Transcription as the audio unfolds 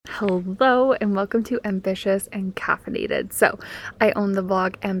Hello and welcome to Ambitious and Caffeinated. So I own the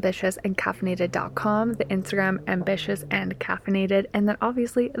blog ambitiousandcaffeinated.com, the Instagram Ambitious and Caffeinated, and then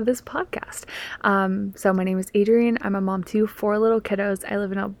obviously this podcast. So my name is Adrienne. I'm a mom to 4 little kiddos. I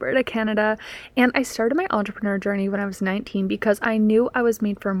live in Alberta, Canada, and I started my entrepreneur journey when I was 19 because I knew I was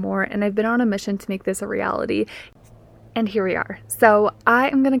made for more, and I've been on a mission to make this a reality. And here we are. So I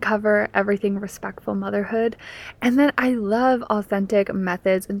am going to cover everything respectful motherhood. And then I love authentic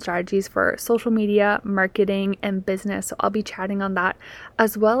methods and strategies for social media, marketing, and business. So I'll be chatting on that,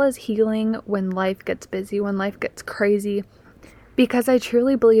 as well as healing when life gets busy, when life gets crazy. Because I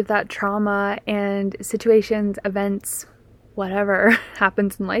truly believe that trauma and situations, events, whatever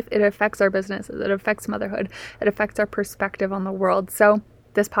happens in life, it affects our businesses, it affects motherhood, it affects our perspective on the world. So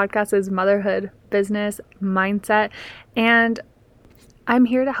this podcast is motherhood, business, mindset, and I'm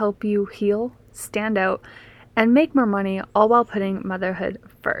here to help you heal, stand out, and make more money, all while putting motherhood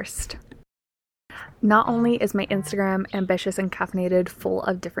first. Not only is my Instagram Ambitious and Caffeinated full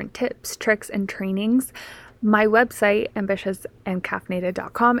of different tips, tricks, and trainings, my website,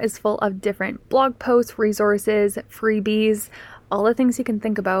 ambitiousandcaffeinated.com, is full of different blog posts, resources, freebies, all the things you can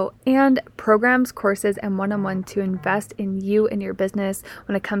think about, and programs, courses, and one-on-one to invest in you and your business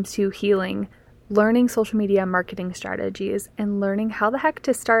when it comes to healing, learning social media marketing strategies, and learning how the heck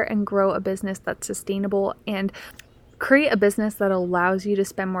to start and grow a business that's sustainable and create a business that allows you to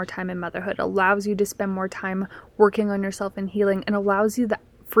spend more time in motherhood, allows you to spend more time working on yourself and healing, and allows you the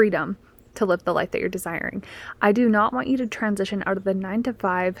freedom to live the life that you're desiring. I do not want you to transition out of the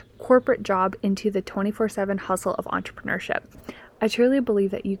 9-to-5 corporate job into the 24/7 hustle of entrepreneurship. I truly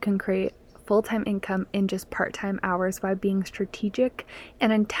believe that you can create full-time income in just part-time hours by being strategic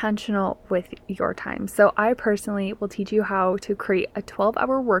and intentional with your time. So I personally will teach you how to create a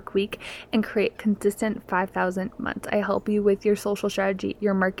 12-hour work week and create consistent 5,000 months. I help you with your social strategy,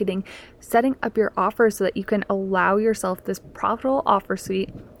 your marketing, setting up your offers so that you can allow yourself this profitable offer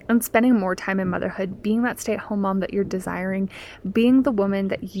suite and spending more time in motherhood, being that stay-at-home mom that you're desiring, being the woman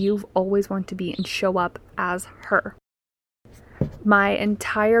that you've always wanted to be, and show up as her. My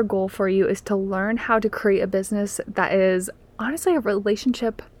entire goal for you is to learn how to create a business that is honestly a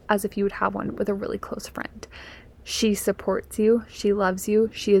relationship as if you would have one with a really close friend. She supports you, she loves you,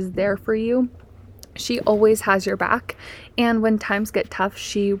 she is there for you, she always has your back, and when times get tough,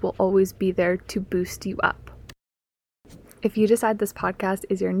 she will always be there to boost you up. If you decide this podcast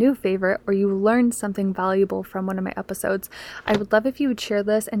is your new favorite or you learned something valuable from one of my episodes, I would love if you would share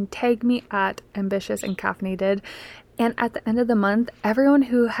this and tag me at Ambitious and Caffeinated. And at the end of the month, everyone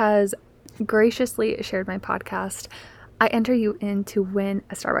who has graciously shared my podcast, I enter you in to win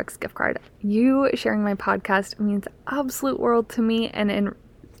a Starbucks gift card. You sharing my podcast means absolute world to me, and in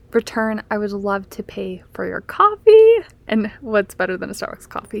return, I would love to pay for your coffee. And what's better than a Starbucks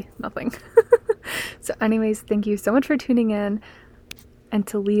coffee? Nothing. So anyways, thank you so much for tuning in. And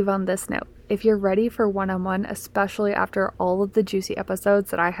to leave on this note, if you're ready for one-on-one, especially after all of the juicy episodes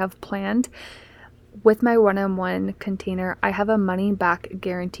that I have planned, with my one-on-one container, I have a money back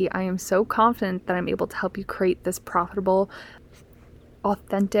guarantee. I am so confident that I'm able to help you create this profitable,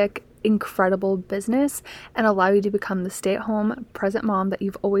 authentic, incredible business and allow you to become the stay-at-home present mom that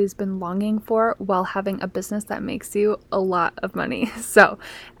you've always been longing for while having a business that makes you a lot of money. So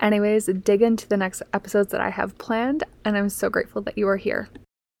anyways, dig into the next episodes that I have planned, and I'm so grateful that you are here.